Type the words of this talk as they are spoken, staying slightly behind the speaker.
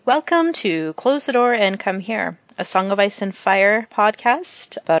Welcome to Close the Door and Come Here, a Song of Ice and Fire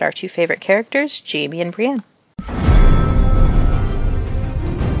podcast about our two favorite characters, Jaime and Brienne. There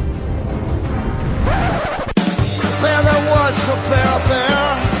was a bear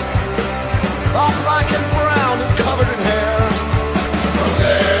there, all black and brown and covered in hair. From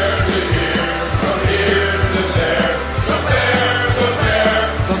there to here, from here to there, the bear,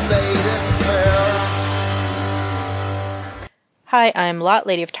 the maiden fair. Hi, I'm Lot,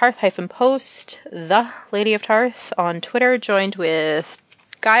 Lady of Tarth -post, the Lady of Tarth on Twitter, joined with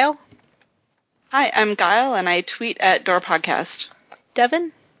Guile. Hi, I'm Guile, and I tweet at Door Podcast.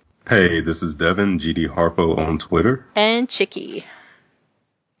 Devin. Hey, this is Devin, GD Harpo on Twitter. And Chicky.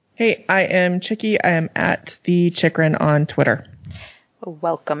 Hey, I am Chicky. I am at the Chikrin on Twitter.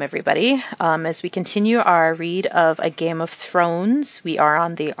 Welcome, everybody. As we continue our read of A Game of Thrones, we are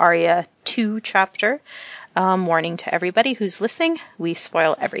on the Arya 2 chapter. Warning to everybody who's listening, we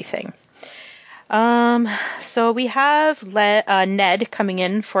spoil everything. So we have Ned coming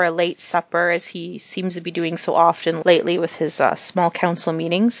in for a late supper, as he seems to be doing so often lately with his small council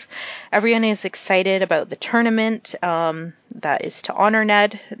meetings. Everyone is excited about the tournament that is to honor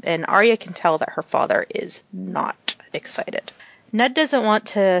Ned, and Arya can tell that her father is not excited. Ned doesn't want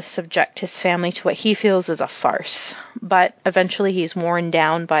to subject his family to what he feels is a farce, but eventually he's worn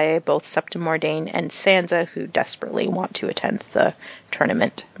down by both Septim Mordane and Sansa, who desperately want to attend the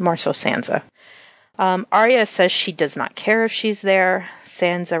tournament, more so Sansa. Arya says she does not care if she's there.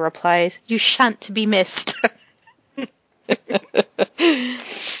 Sansa replies, "You shan't be missed."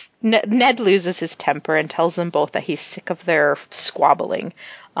 Ned loses his temper and tells them both that he's sick of their squabbling.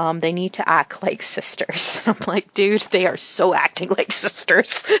 They need to act like sisters. And I'm like, dude, they are so acting like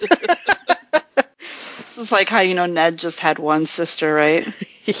sisters. This is like how you know Ned just had one sister, right?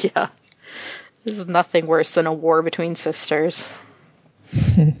 Yeah. This is nothing worse than a war between sisters.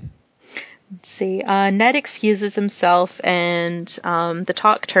 Let's see. Ned excuses himself, and the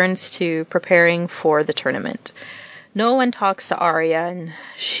talk turns to preparing for the tournament. No one talks to Arya, and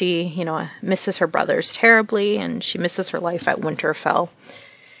she, misses her brothers terribly, and she misses her life at Winterfell.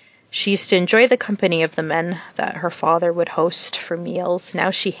 She used to enjoy the company of the men that her father would host for meals.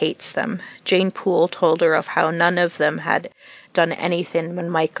 Now she hates them. Jane Poole told her of how none of them had done anything when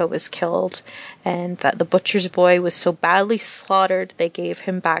Micah was killed, and that the butcher's boy was so badly slaughtered they gave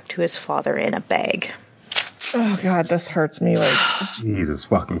him back to his father in a bag. Oh God, this hurts me like Jesus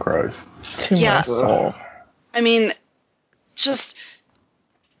fucking Christ. to my soul. I mean, just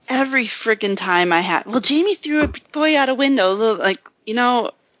every friggin' time I had. Well, Jaime threw a boy out a window.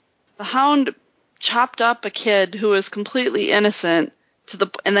 The Hound chopped up a kid who was completely innocent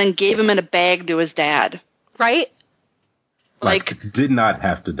and then gave him in a bag to his dad. Right? Did not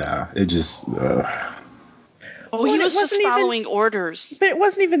have to die. It just. He was just following orders. But it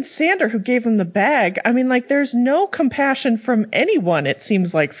wasn't even Sandor who gave him the bag. I mean, there's no compassion from anyone, it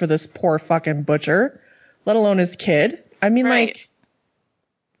seems like, for this poor fucking butcher, let alone his kid. I mean, Right.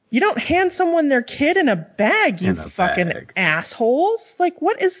 You don't hand someone their kid in a bag, you fucking assholes.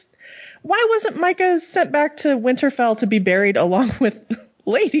 Why wasn't Micah sent back to Winterfell to be buried along with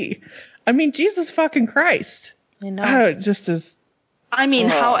Lady? I mean, Jesus fucking Christ. I know. It just is. I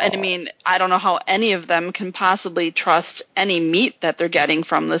don't know how any of them can possibly trust any meat that they're getting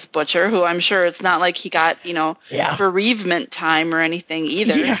from this butcher, who I'm sure it's not like he got, bereavement time or anything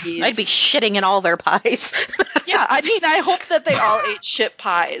either. Yeah. I'd be shitting in all their pies. Yeah, I hope that they all ate shit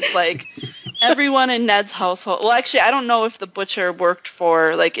pies. Everyone in Ned's household. Well, actually, I don't know if the butcher worked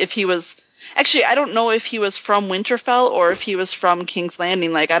for, if he was. Actually, I don't know if he was from Winterfell or if he was from King's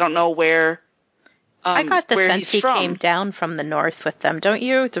Landing. I don't know where. I got the where sense he's he came down from the north with them, don't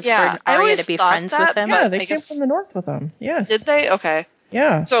you? For I Arya always to be thought friends that, with him. Yeah, but they came from the north with them. Yes. Did they? Okay.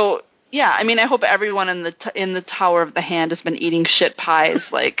 Yeah. So, yeah, I hope everyone in the Tower of the Hand has been eating shit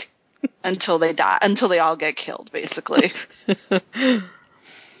pies, until they die, until they all get killed, basically.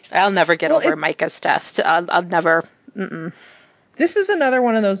 I'll never get over Micah's death. I'll never. This is another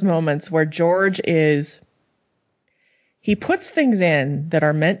one of those moments where George he puts things in that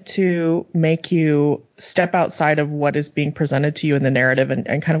are meant to make you step outside of what is being presented to you in the narrative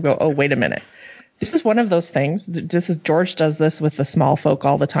and kind of go, oh, wait a minute. This is one of those things. George does this with the small folk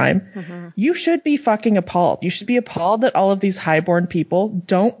all the time. Mm-hmm. You should be fucking appalled. You should be appalled that all of these highborn people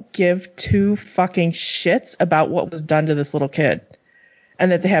don't give two fucking shits about what was done to this little kid,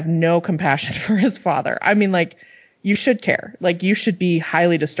 and that they have no compassion for his father. I mean, you should care. You should be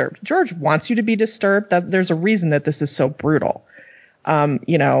highly disturbed. George wants you to be disturbed. There's a reason that this is so brutal.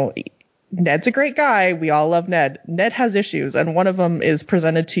 Ned's a great guy. We all love Ned. Ned has issues, and one of them is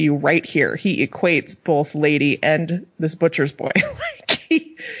presented to you right here. He equates both Lady and this butcher's boy.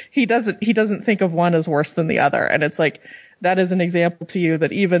 he doesn't think of one as worse than the other. And it's like, that is an example to you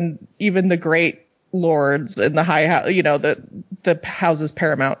that even the great lords in the high house, the houses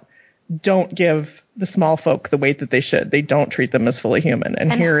paramount, don't give the small folk the weight that they should. They don't treat them as fully human.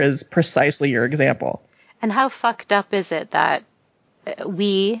 And here is precisely your example. And how fucked up is it that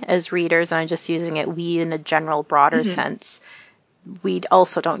we as readers, and I'm just using it, we in a general broader sense, we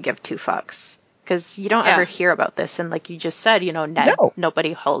also don't give two fucks. Because you don't ever hear about this. And like you just said, Ned,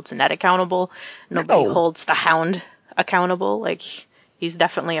 nobody holds Ned accountable. Nobody holds the Hound accountable. Like, he's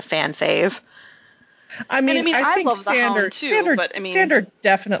definitely a fan fave. I think I love the Hound too, Sandor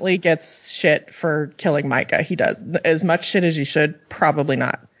definitely gets shit for killing Micah. He does. As much shit as he should, probably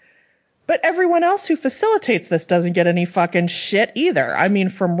not. But everyone else who facilitates this doesn't get any fucking shit either. I mean,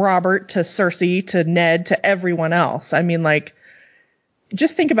 from Robert to Cersei to Ned to everyone else. I mean, like,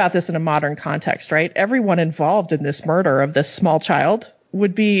 just think about this in a modern context, right? Everyone involved in this murder of this small child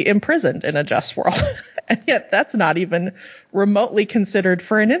would be imprisoned in a just world. And yet that's not even remotely considered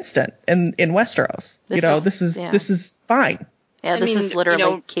for an instant in Westeros. This is fine. Yeah, this is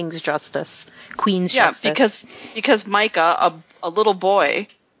literally King's justice, Queen's justice. because Micah, a little boy,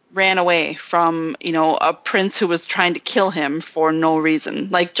 ran away from, a prince who was trying to kill him for no reason.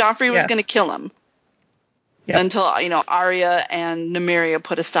 Like, Joffrey was going to kill him. Yep. Until, Arya and Nymeria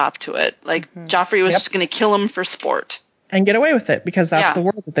put a stop to it. Like, Joffrey was just going to kill him for sport. And get away with it, because that's the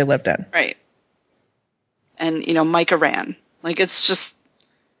world that they lived in. Right. And, Micah ran. Like, it's just,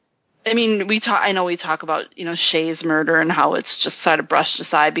 I know we talk about, Shay's murder and how it's just sort of brushed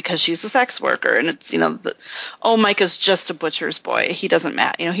aside because she's a sex worker. And it's, Micah's just a butcher's boy. He doesn't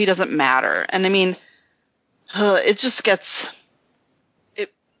matter. He doesn't matter. And it just gets,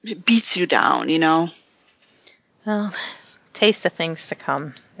 it beats you down, Well, taste of things to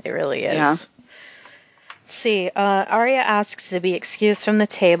come. It really is. Yeah. Let's see. Arya asks to be excused from the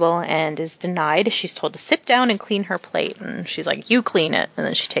table and is denied. She's told to sit down and clean her plate. And she's like, you clean it. And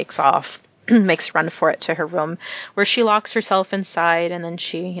then she takes off, makes a run for it to her room, where she locks herself inside. And then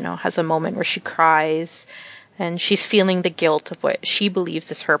she, has a moment where she cries. And she's feeling the guilt of what she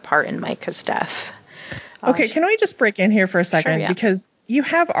believes is her part in Micah's death. Okay, can we just break in here for a second? Sure, yeah. Because you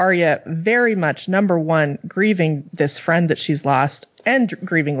have Arya very much, number one, grieving this friend that she's lost, and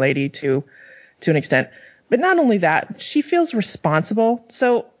grieving Lady to an extent. But not only that, she feels responsible.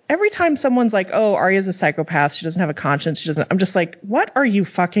 So every time someone's like, oh, Arya's a psychopath, she doesn't have a conscience, I'm just like, what are you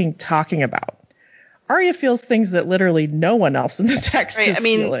fucking talking about? Arya feels things that literally no one else in the text is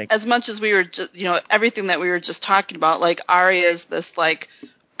feeling. As much as we were just, everything that we were just talking about, like, Arya is this, like,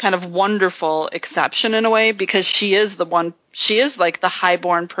 kind of wonderful exception in a way, because she is like the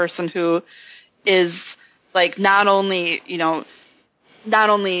highborn person who is, like, not only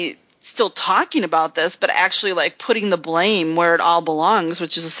still talking about this, but actually, like, putting the blame where it all belongs,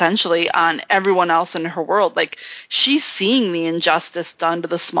 which is essentially on everyone else in her world. Like, she's seeing the injustice done to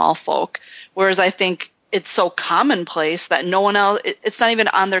the small folk, whereas I think it's so commonplace that no one else, it's not even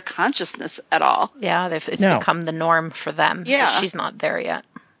on their consciousness at all. Yeah, it's become the norm for them. Yeah. But she's not there yet.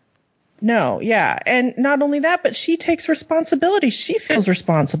 No, yeah. And not only that, but she takes responsibility. She feels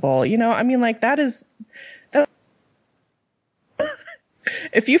responsible. That is...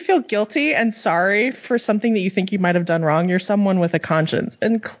 If you feel guilty and sorry for something that you think you might have done wrong, you're someone with a conscience.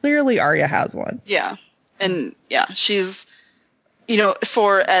 And clearly Arya has one. Yeah. And, she's,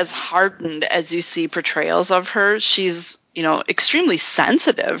 for as hardened as you see portrayals of her, she's, extremely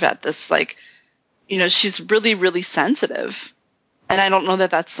sensitive at this, like, she's really, really sensitive. And I don't know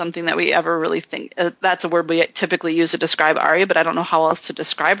that that's something that we ever really think. That's a word we typically use to describe Arya, but I don't know how else to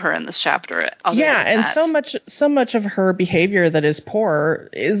describe her in this chapter. And so much of her behavior that is poor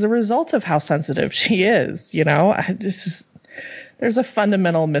is a result of how sensitive she is. There's a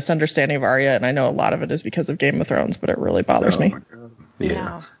fundamental misunderstanding of Arya, and I know a lot of it is because of Game of Thrones, but it really bothers me.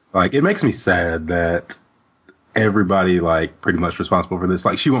 Yeah. Like, it makes me sad that everybody, like, pretty much responsible for this,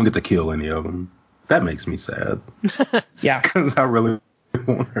 like, she won't get to kill any of them. That makes me sad. Yeah. Because I really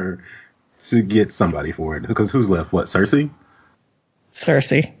want her to get somebody for it. Because who's left? What, Cersei?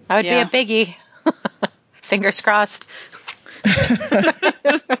 Cersei. That would be a biggie. Fingers crossed.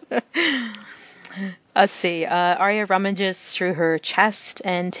 Let's see. Arya rummages through her chest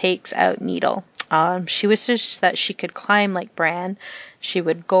and takes out Needle. She wishes that she could climb like Bran. She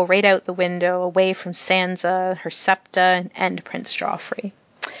would go right out the window, away from Sansa, her septa, and Prince Joffrey.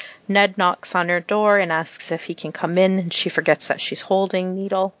 Ned knocks on her door and asks if he can come in, and she forgets that she's holding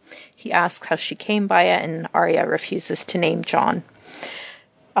Needle. He asks how she came by it, and Arya refuses to name Jon.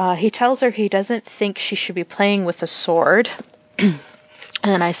 He tells her he doesn't think she should be playing with a sword.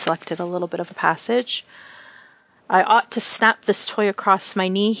 And I selected a little bit of a passage. I ought to snap this toy across my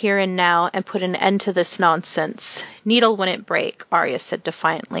knee here and now and put an end to this nonsense. Needle wouldn't break, Arya said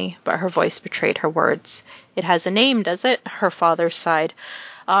defiantly, but her voice betrayed her words. It has a name, does it? Her father sighed.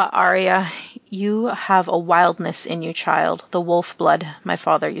 Ah, Arya, you have a wildness in you, child. The wolf blood, my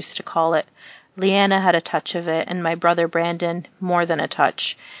father used to call it. Lyanna had a touch of it, and my brother Brandon, more than a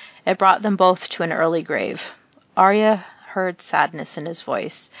touch. It brought them both to an early grave. Arya heard sadness in his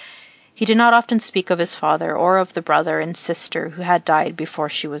voice. He did not often speak of his father or of the brother and sister who had died before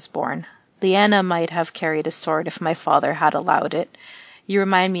she was born. Lyanna might have carried a sword if my father had allowed it. You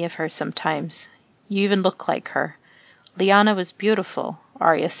remind me of her sometimes. You even look like her. Lyanna was beautiful,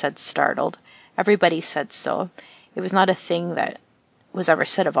 Arya said, startled. Everybody said so. It was not a thing that was ever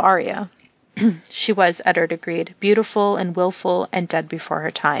said of Arya. She was, Eddard agreed, beautiful and willful and dead before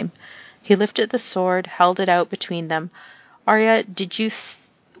her time. He lifted the sword, held it out between them. Arya,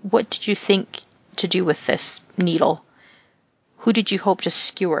 what did you think to do with this needle? Who did you hope to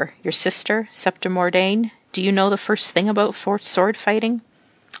skewer? Your sister, Septa Mordane? Do you know the first thing about sword fighting?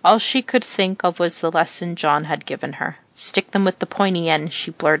 All she could think of was the lesson Jon had given her. Stick them with the pointy end,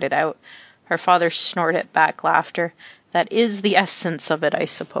 she blurted out. Her father snorted back laughter. That is the essence of it, I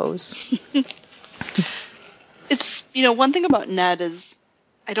suppose. It's, one thing about Ned is,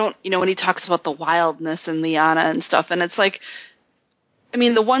 when he talks about the wildness in Lyanna and stuff, and it's like,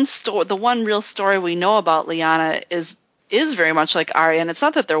 the one real story we know about Lyanna is very much like Arya, and it's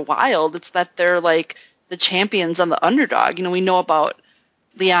not that they're wild, it's that they're like the champions on the underdog. We know about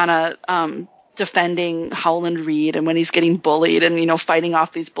Lyanna defending Howland Reed and when he's getting bullied and, fighting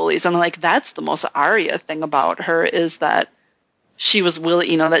off these bullies. And like, that's the most Arya thing about her is that she was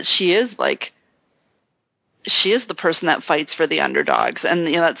willing, that she is the person that fights for the underdogs. And,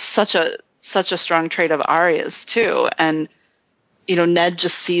 that's such a strong trait of Arya's too. And, Ned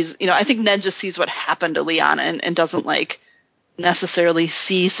just sees, I think Ned just sees what happened to Lyanna and doesn't necessarily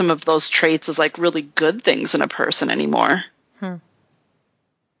see some of those traits as really good things in a person anymore.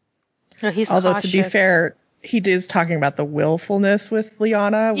 No, he's Although cautious. to be fair, he is talking about the willfulness with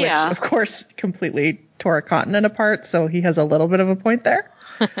Lyanna, which of course completely tore a continent apart. So he has a little bit of a point there.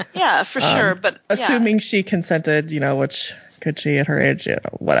 Yeah, for sure. But assuming she consented, which could she at her age,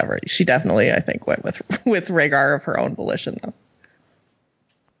 whatever. She definitely, I think, went with Rhaegar of her own volition, though.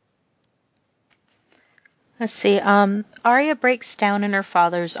 Let's see. Arya breaks down in her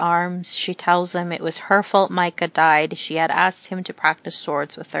father's arms. She tells him it was her fault Micah died. She had asked him to practice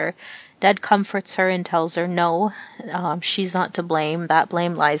swords with her. Ned comforts her and tells her no, she's not to blame. That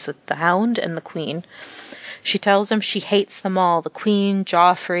blame lies with the Hound and the Queen. She tells him she hates them all, the Queen,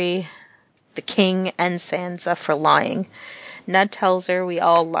 Joffrey, the King, and Sansa for lying. Ned tells her we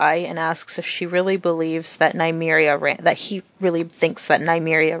all lie and asks if she really believes that he really thinks that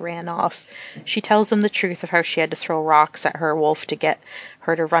Nymeria ran off. She tells him the truth of how she had to throw rocks at her wolf to get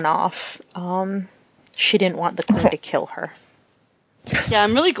her to run off. She didn't want the Queen to kill her. Yeah,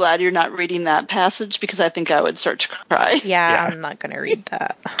 I'm really glad you're not reading that passage because I think I would start to cry. Yeah. I'm not going to read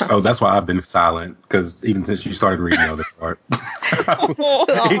that. Oh, that's why I've been silent, because even since you started reading the other part,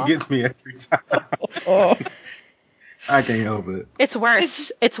 it gets me every time. I can't help it. It's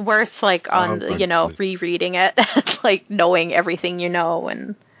worse. It's worse, rereading it, knowing everything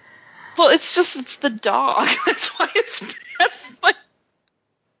and. Well, it's the dog. That's why it's bad.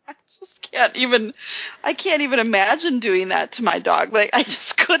 I can't even imagine doing that to my dog. I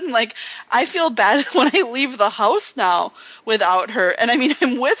just couldn't. I feel bad when I leave the house now without her. And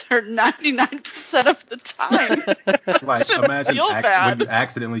I'm with her 99% of the time. Imagine when you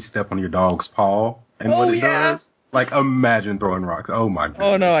accidentally step on your dog's paw and what it does. Imagine throwing rocks. Oh my goodness.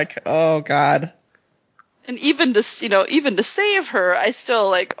 Oh no, oh God. And even to save her, I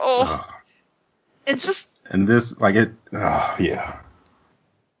still it's just. And this, yeah.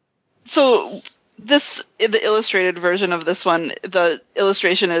 So the illustrated version of this one, the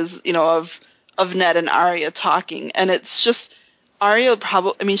illustration is, of Ned and Arya talking, and it's just Arya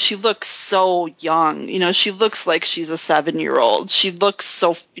she looks so young, she looks like she's a 7-year-old. She looks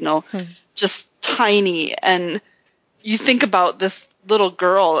so, just tiny, and you think about this little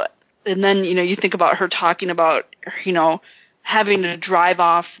girl, and then, you think about her talking about, having to drive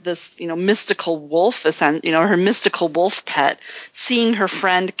off this, mystical wolf, her mystical wolf pet, seeing her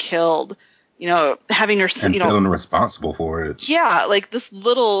friend killed, having her, and feeling responsible for it. Yeah, this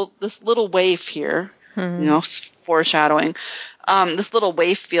little waif here, foreshadowing. This little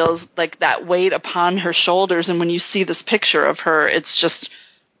waif feels like that weight upon her shoulders, and when you see this picture of her, it's just,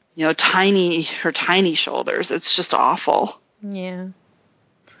 her tiny shoulders. It's just awful. Yeah.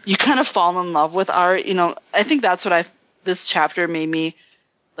 You kind of fall in love with art, I think that's what this chapter made me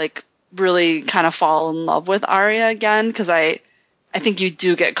really kind of fall in love with Arya again, because I think you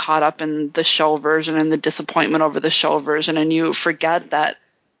do get caught up in the show version and the disappointment over the show version, and you forget that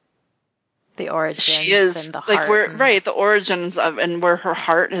the origins she is and the like heart the origins of and where her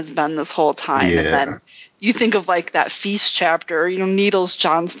heart has been this whole time. Yeah. And then you think of like that feast chapter, Needles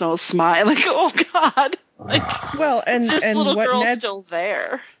Jon Snow's smile, like, oh God, like, Well, and this and little what girl's Ned still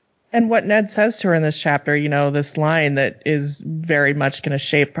there. and what Ned says to her in this chapter, this line that is very much going to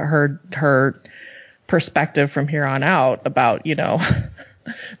shape her perspective from here on out about,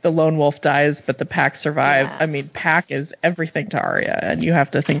 the lone wolf dies, but the pack survives. Yeah. I mean, pack is everything to Arya, and you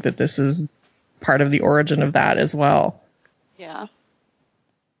have to think that this is part of the origin of that as well. Yeah.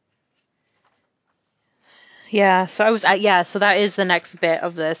 Yeah, so so that is the next bit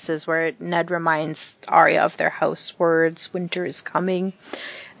of this, is where Ned reminds Arya of their house words, winter is coming,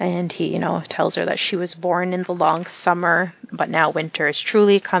 and he, tells her that she was born in the long summer, but now winter is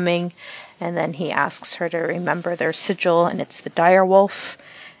truly coming, and then he asks her to remember their sigil, and it's the dire wolf,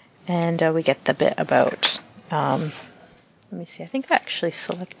 and we get the bit about, let me see, I think I actually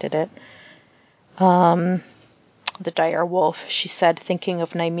selected it. The dire wolf, she said, thinking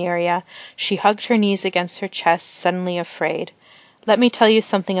of Nymeria. She hugged her knees against her chest, suddenly afraid. Let me tell you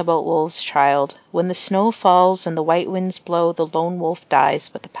something about wolves, child. When the snow falls and the white winds blow, the lone wolf dies,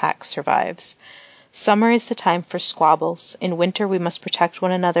 but the pack survives. Summer is the time for squabbles. In winter we must protect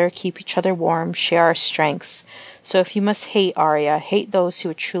one another, keep each other warm, share our strengths. So if you must hate Arya, hate those who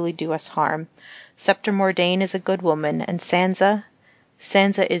would truly do us harm. Septa Mordane is a good woman, and Sansa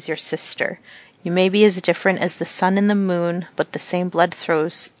is your sister. You may be as different as the sun and the moon, but the same blood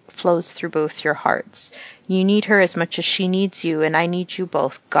flows through both your hearts. You need her as much as she needs you, and I need you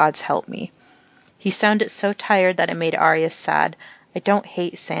both. God's help me. He sounded so tired that it made Arya sad. I don't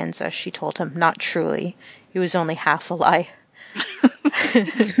hate Sansa, she told him. Not truly. It was only half a lie.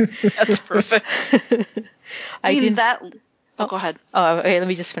 That's perfect. Go ahead. Oh, okay, let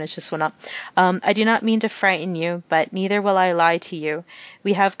me just finish this one up. I do not mean to frighten you, but neither will I lie to you.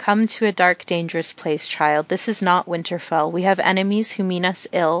 We have come to a dark, dangerous place, child. This is not Winterfell. We have enemies who mean us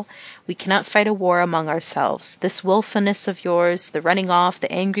ill. We cannot fight a war among ourselves. This willfulness of yours, the running off,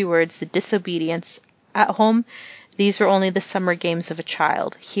 the angry words, the disobedience at home, these were only the summer games of a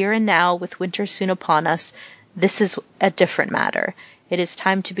child. Here and now, with winter soon upon us, this is a different matter. It is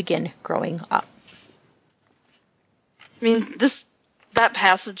time to begin growing up. I mean, that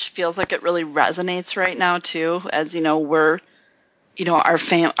passage feels like it really resonates right now too, as we're,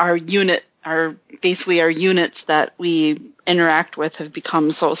 our units that we interact with have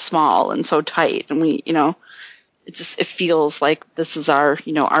become so small and so tight, and we, it feels like this is our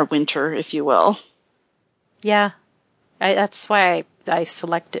winter, if you will. Yeah, that's why I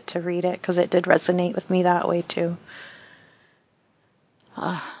selected to read it, because it did resonate with me that way too.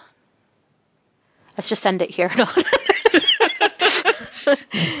 Let's just end it here. No.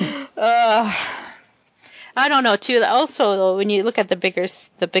 I don't know too. Also, though, when you look at the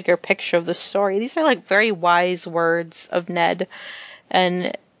bigger picture of the story, these are like very wise words of Ned.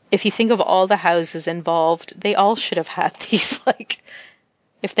 And if you think of all the houses involved, they all should have had these, like,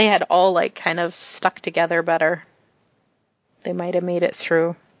 if they had all like kind of stuck together better, they might have made it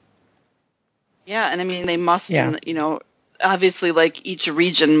through. Yeah, and I mean they must, obviously, like each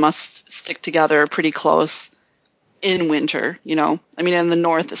region must stick together pretty close in winter, I mean, in the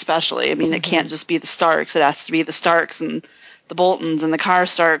north especially. I mean, it can't just be the Starks. It has to be the Starks and the Boltons and the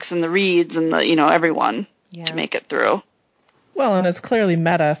Karstarks and the Reeds and the, everyone to make it through. Well, and it's clearly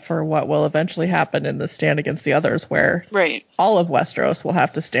meta for what will eventually happen in the Stand Against the Others, where all of Westeros will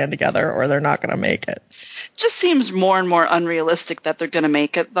have to stand together or they're not going to make it. Just seems more and more unrealistic that they're going to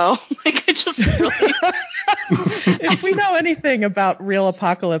make it, though. Like, it just really... If we know anything about real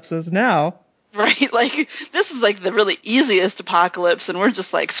apocalypses now... Right, like, this is like the really easiest apocalypse, and we're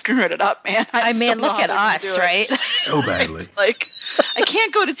just like screwing it up, man. I mean, look at us, right? So badly. Like, I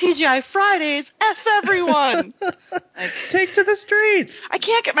can't go to TGI Fridays. F everyone. Like, take to the streets. I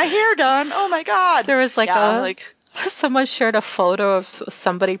can't get my hair done. Oh my God. There was someone shared a photo of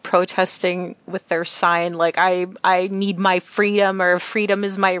somebody protesting with their sign, like, I need my freedom, or freedom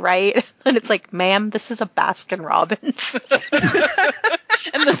is my right. And it's like, ma'am, this is a Baskin Robbins.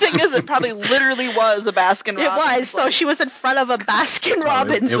 And the thing is, it probably literally was a Baskin Robbins. It was, though. She was in front of a Baskin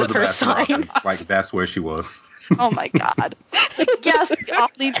Robbins with her sign. Robbins. Like, that's where she was. Oh my God. Like, yes, we all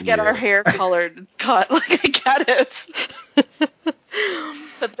need to get our hair colored and cut. Like, I get it.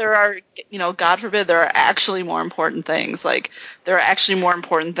 But there are, God forbid, there are actually more important things. Like, there are actually more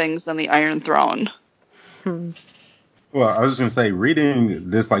important things than the Iron Throne. Well, I was just gonna say, reading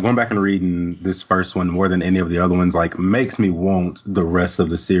this, like going back and reading this first one more than any of the other ones, like makes me want the rest of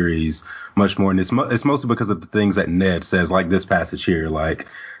the series much more. And it's mostly because of the things that Ned says, like this passage here, like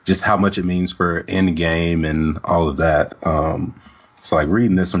just how much it means for Endgame and all of that. So like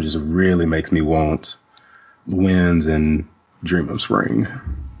reading this one just really makes me want Winds and Dream of Spring.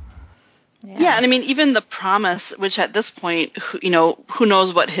 Yeah, and I mean, even the promise, which at this point, who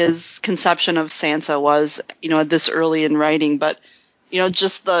knows what his conception of Sansa was, this early in writing, but,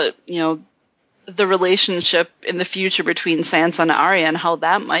 just the relationship in the future between Sansa and Arya and how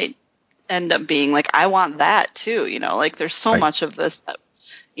that might end up being, like, I want that too, like, there's so much of this that,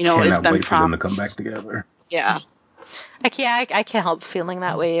 has been wait promised. for them to come back together. Yeah. I can't help feeling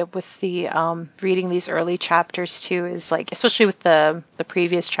that way with the reading these early chapters too. Is like, especially with the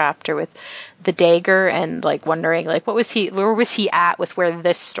previous chapter with the dagger, and like wondering like where was he at with where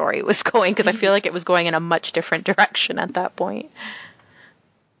this story was going, because I feel like it was going in a much different direction at that point.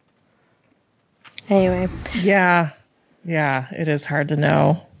 Anyway, yeah, it is hard to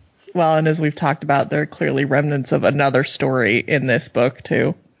know. Well, and as we've talked about, there are clearly remnants of another story in this book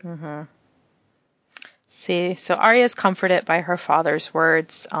too. Mm-hmm. See, so Arya is comforted by her father's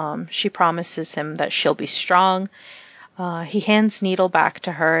words. She promises him that she'll be strong. He hands Needle back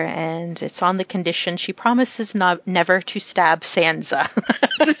to her, and it's on the condition she promises never to stab Sansa.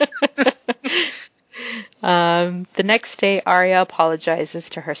 The next day, Arya apologizes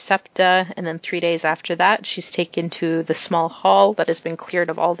to her septa, and then 3 days after that, she's taken to the small hall that has been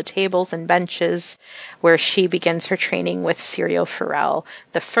cleared of all the tables and benches, where she begins her training with Syrio Forel,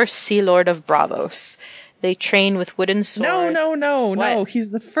 the first Sea Lord of Braavos. They train with wooden swords. No.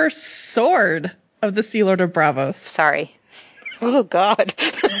 He's the first sword of the Sea Lord of Braavos. Sorry. Oh, God.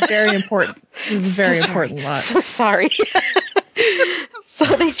 Very important. This is a very important line. So sorry. So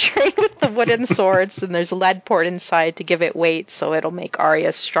they train with the wooden swords, and there's lead poured inside to give it weight, so it'll make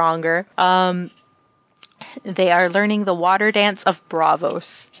Arya stronger. They are learning the water dance of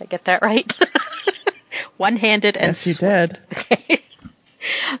Braavos. Did I get that right? One-handed and yes, you did.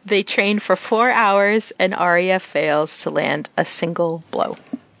 They train for 4 hours, and Arya fails to land a single blow.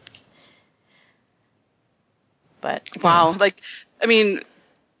 But wow, like, I mean,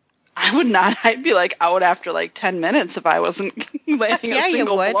 I would not. I'd be like out after like 10 minutes if I wasn't landing a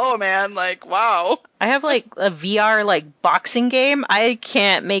single blow, man. Like, wow. I have like a VR like boxing game. I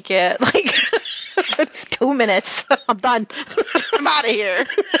can't make it like 2 minutes. I'm done. I'm out of here.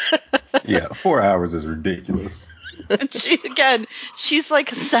 Yeah, 4 hours is ridiculous. And she's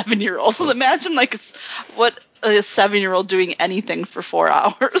like a 7-year-old. Imagine like what a 7-year-old doing anything for 4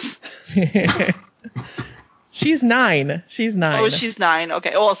 hours. She's 9. She's 9. Oh, she's 9.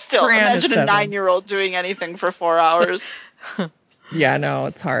 Okay. Well, still, imagine a 9-year-old doing anything for 4 hours. Yeah, no,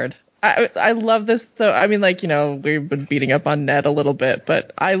 it's hard. I love this though. I mean, like, we've been beating up on Ned a little bit,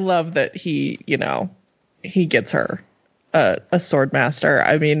 but I love that he gets her a sword master.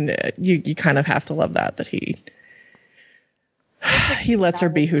 I mean, you kind of have to love that he lets her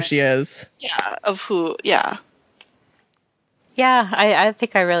be who she is. Yeah, yeah. Yeah, I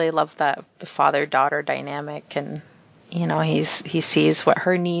think I really love that, the father-daughter dynamic, and he sees what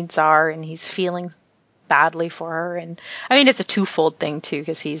her needs are, and he's feeling badly for her, and I mean it's a twofold thing too,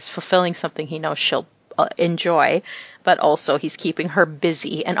 because he's fulfilling something he knows she'll enjoy, but also he's keeping her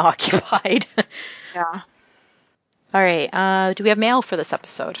busy and occupied. Yeah. All right, do we have mail for this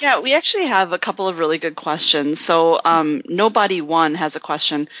episode? Yeah, we actually have a couple of really good questions. So, Nobody1 has a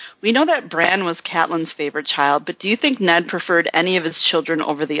question. We know that Bran was Catelyn's favorite child, but do you think Ned preferred any of his children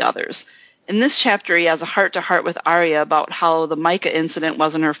over the others? In this chapter, he has a heart-to-heart with Arya about how the Micah incident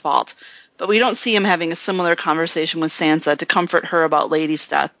wasn't her fault, but we don't see him having a similar conversation with Sansa to comfort her about Lady's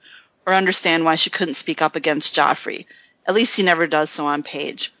death, or understand why she couldn't speak up against Joffrey. At least he never does so on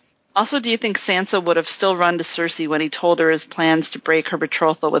page. Also, do you think Sansa would have still run to Cersei when he told her his plans to break her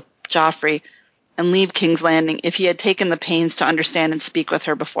betrothal with Joffrey and leave King's Landing if he had taken the pains to understand and speak with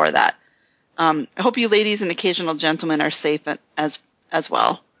her before that? I hope you ladies and occasional gentlemen are safe as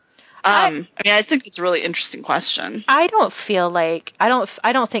well. I think it's a really interesting question. I don't feel like I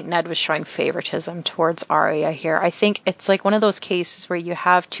don't think Ned was showing favoritism towards Arya here. I think it's like one of those cases where you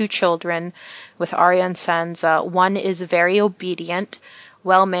have 2 children with Arya and Sansa. One is very obedient,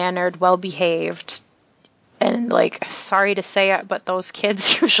 well-mannered, well-behaved, and like, sorry to say it, but those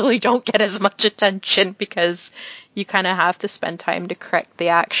kids usually don't get as much attention because you kind of have to spend time to correct the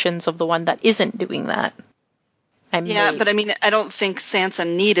actions of the one that isn't doing that. But I mean, I don't think Sansa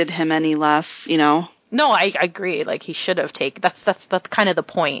needed him any less, No, I agree. Like, he should have taken. That's kind of the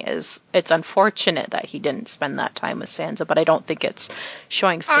point. Is it's unfortunate that he didn't spend that time with Sansa, but I don't think it's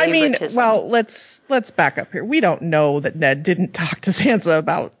showing favoritism. well, let's back up here. We don't know that Ned didn't talk to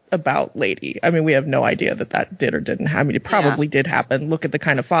Sansa about Lady. I mean, we have no idea that did or didn't happen. I mean, it probably did happen. Look at the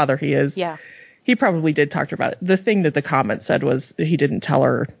kind of father he is. Yeah. He probably did talk to her about it. The thing that the comment said was he didn't tell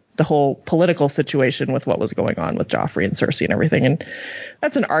her the whole political situation with what was going on with Joffrey and Cersei and everything. And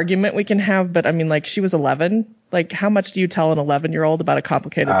that's an argument we can have. But I mean, like, she was 11. Like, how much do you tell an 11-year-old about a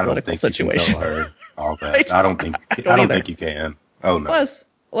complicated political situation? You can tell her all that. I don't think you can. Oh no. Plus,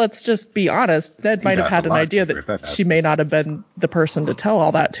 let's just be honest. Ned might have had an idea that she may not have been the person to tell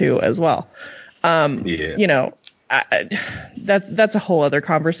all that to as well. You know, that's a whole other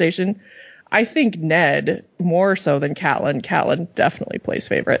conversation. I think Ned, more so than Catelyn definitely plays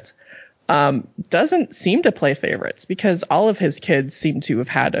favorites, doesn't seem to play favorites because all of his kids seem to have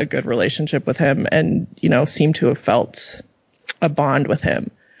had a good relationship with him and, you know, seem to have felt a bond with him.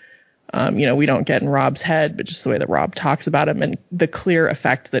 You know, we don't get in Rob's head, but just the way that Rob talks about him and the clear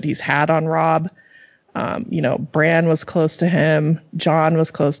effect that he's had on Rob. You know, Bran was close to him. Jon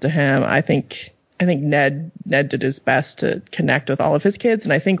was close to him. I think Ned did his best to connect with all of his kids.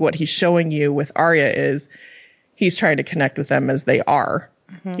 And I think what he's showing you with Arya is he's trying to connect with them as they are,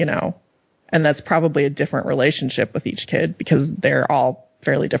 you know, and that's probably a different relationship with each kid because they're all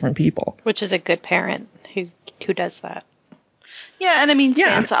fairly different people. Which is a good parent who does that. Yeah, and I mean,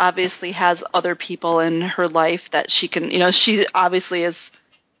 Sansa obviously has other people in her life that she can, you know, she obviously is,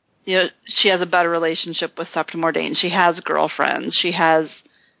 you know, she has a better relationship with Septa Mordane. She has girlfriends. She has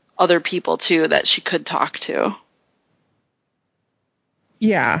other people too that she could talk to.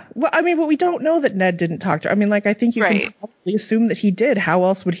 Yeah. Well, I mean, but we don't know that Ned didn't talk to her. I mean, like, I think you can probably assume that he did. How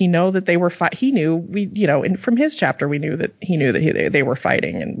else would he know that they were he knew, you know, and from his chapter, we knew that he knew that they were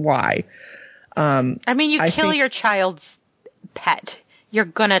fighting and why. I mean, you kill your child's pet. You're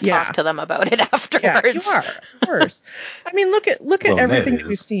gonna talk to them about it afterwards. Yeah, you are, of course. I mean, look at everything that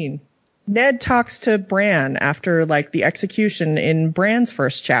we've seen. Ned talks to Bran after, like, the execution in Bran's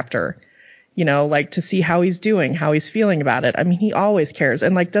first chapter, you know, like, to see how he's doing, how he's feeling about it. I mean, he always cares.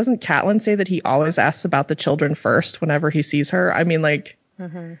 And, like, doesn't Catelyn say that he always asks about the children first whenever he sees her? I mean, like,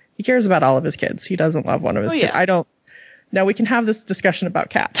 he cares about all of his kids. He doesn't love one of his kids. I don't. Now, we can have this discussion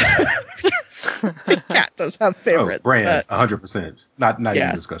about Cat. Cat does have favorites. Oh, Bran, 100%. Not even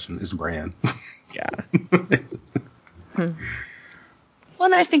a discussion. It's Bran. Yeah. Well,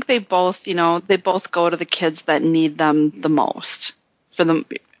 and I think they both go to the kids that need them the most for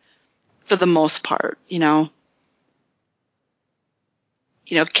the most part, you know.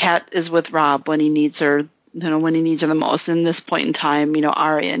 You know, Kat is with Rob when he needs her, you know, when he needs her the most. And in this point in time, you know,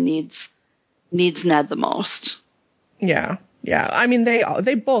 Arya needs Ned the most. Yeah. Yeah. I mean,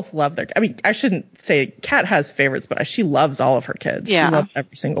 they both love I mean, I shouldn't say Kat has favorites, but she loves all of her kids. Yeah. She loves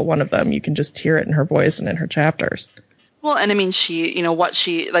every single one of them. You can just hear it in her voice and in her chapters. Well, and I mean, she's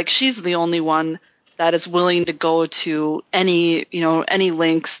the only one that is willing to go to any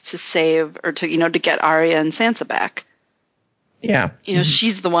lengths to save or to, you know, to get Arya and Sansa back. Yeah. You know,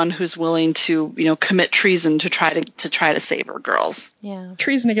 she's the one who's willing to, you know, commit treason to try to save her girls. Yeah.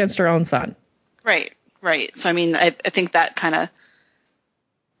 Treason against her own son. Right. So, I mean, I think that kind of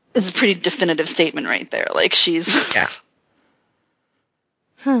is a pretty definitive statement right there. Like, she's... Yeah.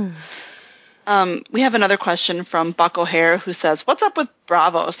 We have another question from Buck O'Hare who says, what's up with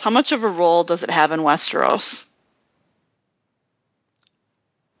Braavos? How much of a role does it have in Westeros?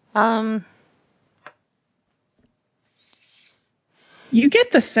 You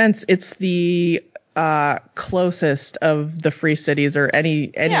get the sense it's the closest of the free cities or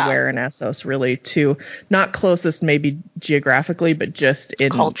anywhere in Essos, really, to not closest maybe geographically, but just in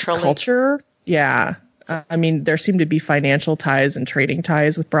culture. Yeah. I mean, there seem to be financial ties and trading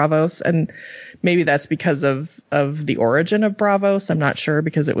ties with Braavos, and maybe that's because of the origin of Braavos. I'm not sure,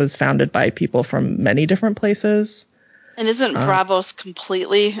 because it was founded by people from many different places. And isn't Braavos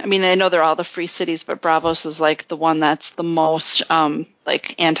completely, I mean, I know they're all the free cities, but Braavos is like the one that's the most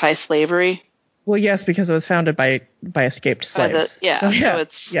like anti-slavery. Well, yes, because it was founded by escaped slaves. So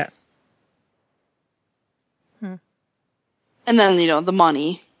it's... Yes. And then, you know, the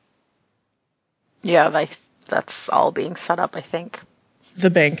money. Yeah, that's all being set up, I think. The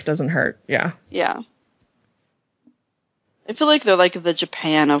bank doesn't hurt, yeah. Yeah. I feel like they're like the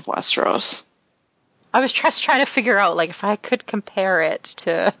Japan of Westeros. I was just trying to figure out, like, if I could compare it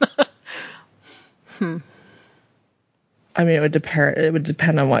to... I mean, it would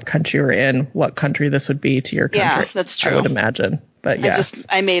depend on what country you're in, what country this would be to your country. Yeah, that's true. I would imagine. But yeah.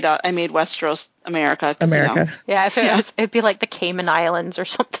 I made Westeros America. America. You know, yeah, it'd be like the Cayman Islands or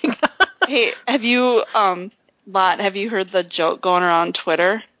something. Hey, have you heard the joke going around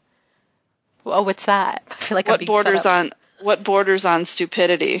Twitter? Oh, what's that? I feel like I'm What being set up. what borders on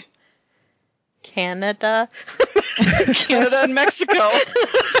stupidity? Canada. Canada and Mexico.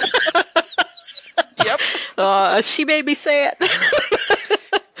 Yep. She made me say it.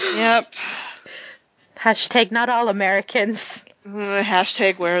 Yep. Hashtag not all Americans.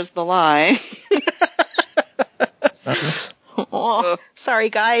 Hashtag where's the lie? Oh, sorry,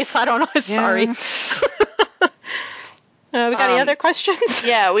 guys. I don't know. Sorry. We got any other questions?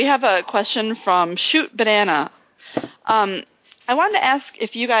 Yeah, we have a question from Shoot Banana. I wanted to ask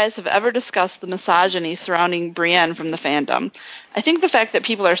if you guys have ever discussed the misogyny surrounding Brienne from the fandom. I think the fact that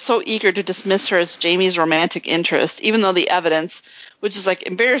people are so eager to dismiss her as Jaime's romantic interest, even though the evidence, which is like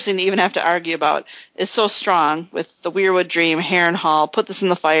embarrassing to even have to argue about, is so strong, with the Weirwood Dream, Harrenhal, Put This in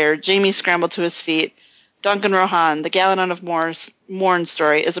the Fire, Jaime scrambled to his feet, Duncan Rohan, the Galadon of Morn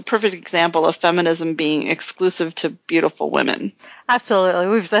story, is a perfect example of feminism being exclusive to beautiful women.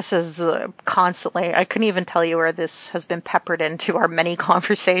 Absolutely. This is constantly, I couldn't even tell you where this has been peppered into our many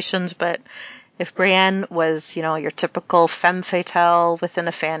conversations, but if Brienne was, your typical femme fatale within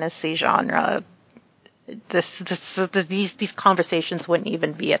a fantasy genre, these conversations wouldn't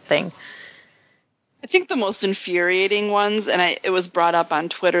even be a thing. I think the most infuriating ones, and it was brought up on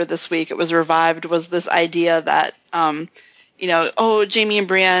Twitter this week, it was revived, was this idea that, Jaime and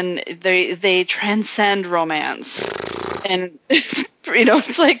Brienne, they transcend romance. And,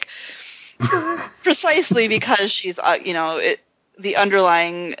 it's like, precisely because she's, one of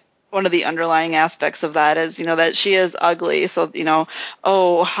the underlying aspects of that is, that she is ugly. So,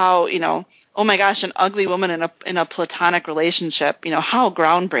 oh my gosh, an ugly woman in a platonic relationship, how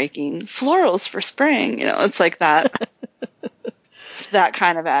groundbreaking. Florals for spring, it's like that, that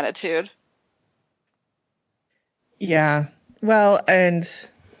kind of attitude. Yeah. Well, and,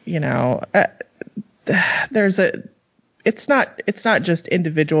 it's not just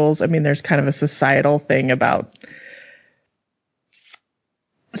individuals. I mean, there's kind of a societal thing about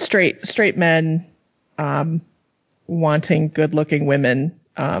straight men, wanting good looking women,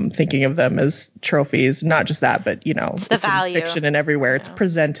 thinking of them as trophies. Not just that, but it's the value. In fiction and everywhere. It's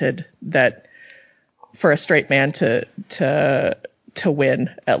presented that for a straight man to win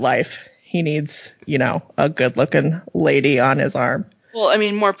at life, he needs, a good looking lady on his arm. Well, I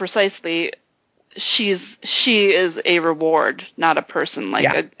mean, more precisely, she is a reward, not a person.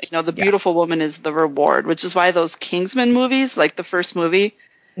 Like, the beautiful woman is the reward, which is why those Kingsman movies, like the first movie,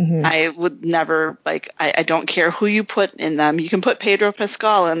 mm-hmm. I would never, I don't care who you put in them. You can put Pedro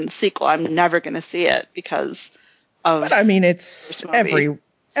Pascal in the sequel. I'm never going to see it because of. But I mean, it's every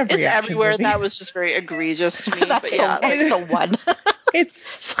it's everywhere. movie. That was just very egregious to me. That's the one.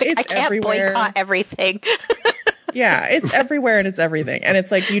 It's I can't everywhere. boycott everything. Yeah, it's everywhere and it's everything. And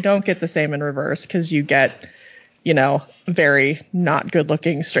it's like you don't get the same in reverse because you get, very not good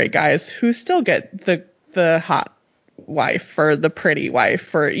looking straight guys who still get the hot wife or the pretty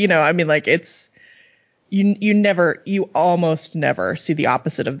wife or, it's you almost never see the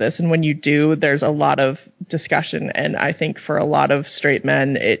opposite of this. And when you do, there's a lot of discussion. And I think for a lot of straight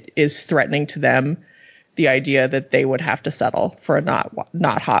men, it is threatening to them, the idea that they would have to settle for a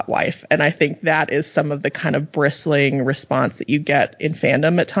not hot wife. And I think that is some of the kind of bristling response that you get in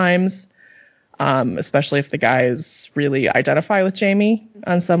fandom at times, especially if the guys really identify with Jaime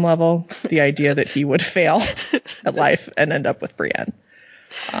on some level, the idea that he would fail at life and end up with Brienne.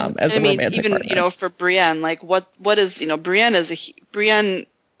 As a romantic partner. For Brienne, like what is, Brienne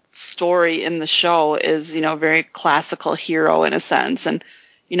story in the show is, very classical hero in a sense. And,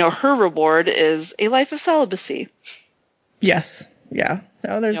 her reward is a life of celibacy. Yes. Yeah.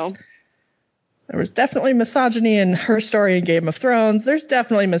 No, there was definitely misogyny in her story in Game of Thrones. There's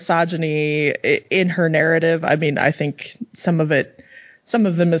definitely misogyny in her narrative. I mean, I think some of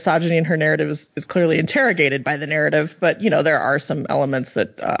the misogyny in her narrative is clearly interrogated by the narrative, but there are some elements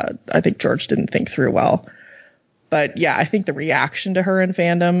that I think George didn't think through well. But yeah, I think the reaction to her in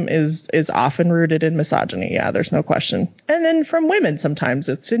fandom is often rooted in misogyny. Yeah, there's no question. And then from women, sometimes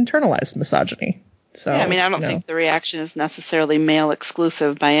it's internalized misogyny. So yeah, I don't think the reaction is necessarily male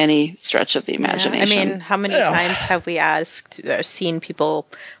exclusive by any stretch of the imagination. Yeah, how many times have we asked or seen people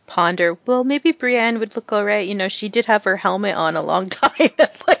ponder, well, maybe Brienne would look all right. She did have her helmet on a long time.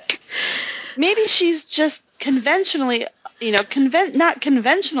 Maybe she's just conventionally, not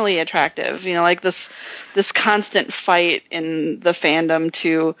conventionally attractive. Like this constant fight in the fandom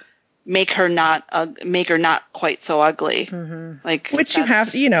to make her not quite so ugly. Mm-hmm. Which you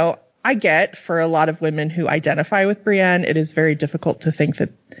have, I get for a lot of women who identify with Brienne, it is very difficult to think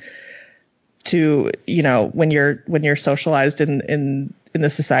that to, you know, when you're socialized in the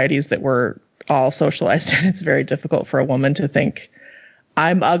societies that we're all socialized in, it's very difficult for a woman to think,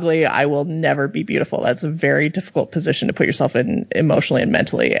 I'm ugly, I will never be beautiful. That's a very difficult position to put yourself in emotionally and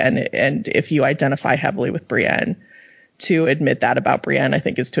mentally. And if you identify heavily with Brienne, to admit that about Brienne, I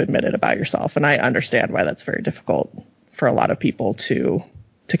think, is to admit it about yourself. And I understand why that's very difficult for a lot of people to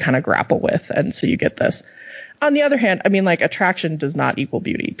kind of grapple with. And so you get this. On the other hand, I mean, like, attraction does not equal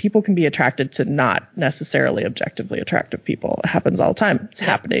beauty. People can be attracted to not necessarily objectively attractive people. It happens all the time. It's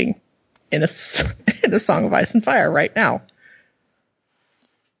happening in a Song of Ice and Fire right now.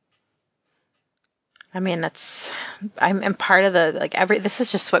 I mean, I'm part of the, like, this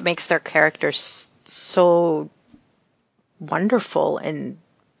is just what makes their characters so wonderful and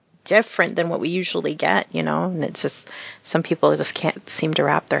different than what we usually get, you know? And it's just, some people just can't seem to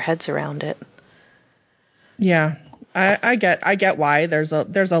wrap their heads around it. Yeah. I get why there's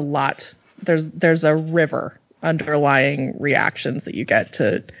a river underlying reactions that you get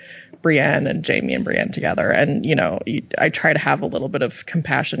to Brienne and Jaime and Brienne together. And, you know, I try to have a little bit of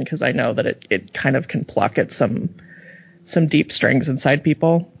compassion because I know that it kind of can pluck at some deep strings inside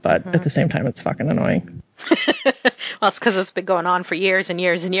people, but at the same time, it's fucking annoying. Well, it's because it's been going on for years and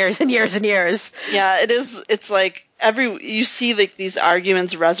years and years and years and years. Yeah, it is. It's like you see like these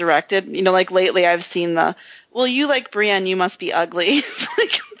arguments resurrected. You know, like lately I've seen well, you like Brienne, you must be ugly.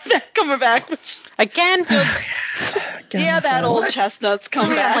 Like that coming back. Again? Yeah, that old chestnuts come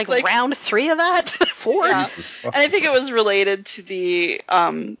back. Like round 3 of that? 4? Yeah. And I think it was related to the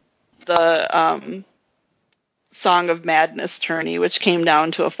Song of Madness tourney, which came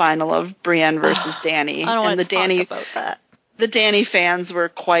down to a final of Brienne versus Dany. I don't want and to talk about that. The Dany fans were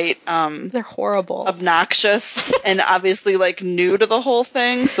quite they're horrible, obnoxious, and obviously like new to the whole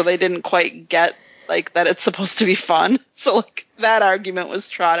thing, so they didn't quite get like that it's supposed to be fun. So like that argument was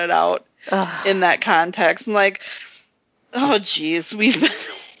trotted out in that context, and like, oh geez, we've been.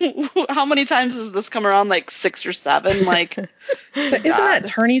 How many times has this come around? Like 6 or 7? Like, but isn't that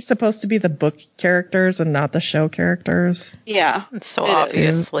tourney supposed to be the book characters and not the show characters? Yeah, it's so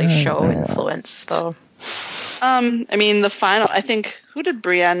obviously show influence, though. I mean, the final. I think who did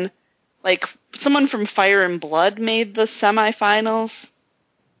Brienne? Like someone from Fire and Blood made the semifinals.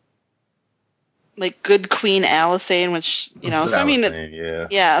 Like Good Queen Alysanne, which you know. So I mean,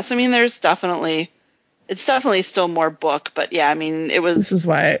 yeah. So I mean, there's definitely. It's definitely still more book, but yeah, I mean, it was. This is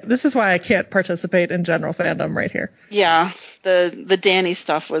why I can't participate in general fandom right here. Yeah, the Dany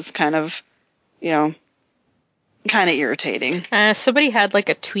stuff was kind of, you know, kind of irritating. Somebody had like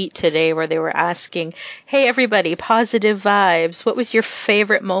a tweet today where they were asking, "Hey everybody, positive vibes. What was your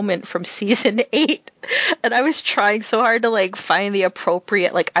favorite moment from season 8?" And I was trying so hard to like find the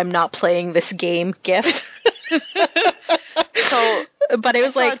appropriate like I'm not playing this game gif. So. But it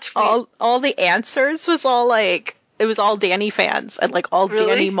was like all the answers was all like it was all Dany fans and like all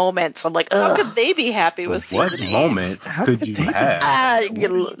really? Dany moments. I'm like, ugh. How could they be happy with what season 8? moment could you have? You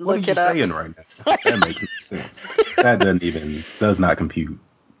can What look are it you up. saying right now? That makes no sense. That does not compute.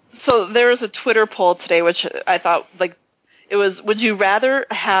 So there was a Twitter poll today, which I thought like it was: would you rather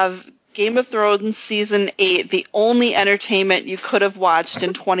have Game of Thrones season 8, the only entertainment you could have watched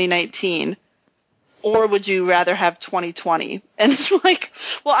in 2019? Or would you rather have 2020? And it's like,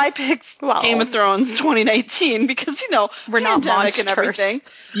 well, I picked Game of Thrones 2019 because, you know, we're not monsters. And everything.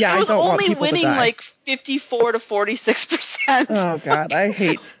 Yeah, it was I don't only want people winning to die. like 54 to 46%. Oh God, I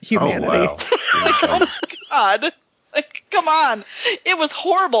hate humanity. Oh, wow. Oh my God. Like, come on. It was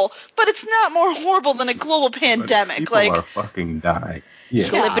horrible, but it's not more horrible than a global pandemic. People like, are fucking dying. Yeah.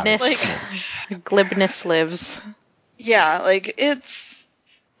 Glibness lives. Yeah, like it's.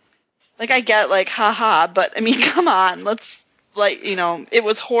 Like, I get, like, haha, but, I mean, come on, let's, like, you know, it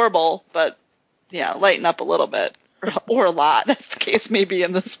was horrible, but, yeah, lighten up a little bit. Or a lot, as the case may be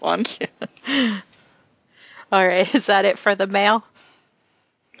in this one. All right, is that it for the mail?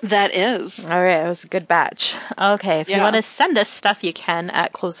 That is. All right, it was a good batch. Okay, if you want to send us stuff, you can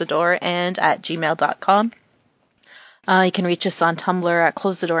at closethedoor and at gmail.com. You can reach us on Tumblr at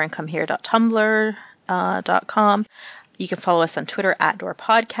closethedoorandcomehere.tumblr.com. You can follow us on Twitter at Door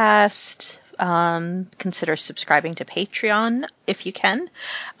Podcast. Consider subscribing to Patreon if you can.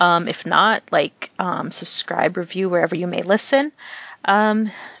 If not, subscribe, review wherever you may listen.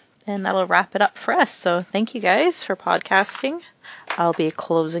 And that'll wrap it up for us. So thank you guys for podcasting. I'll be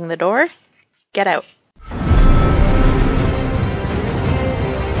closing the door. Get out.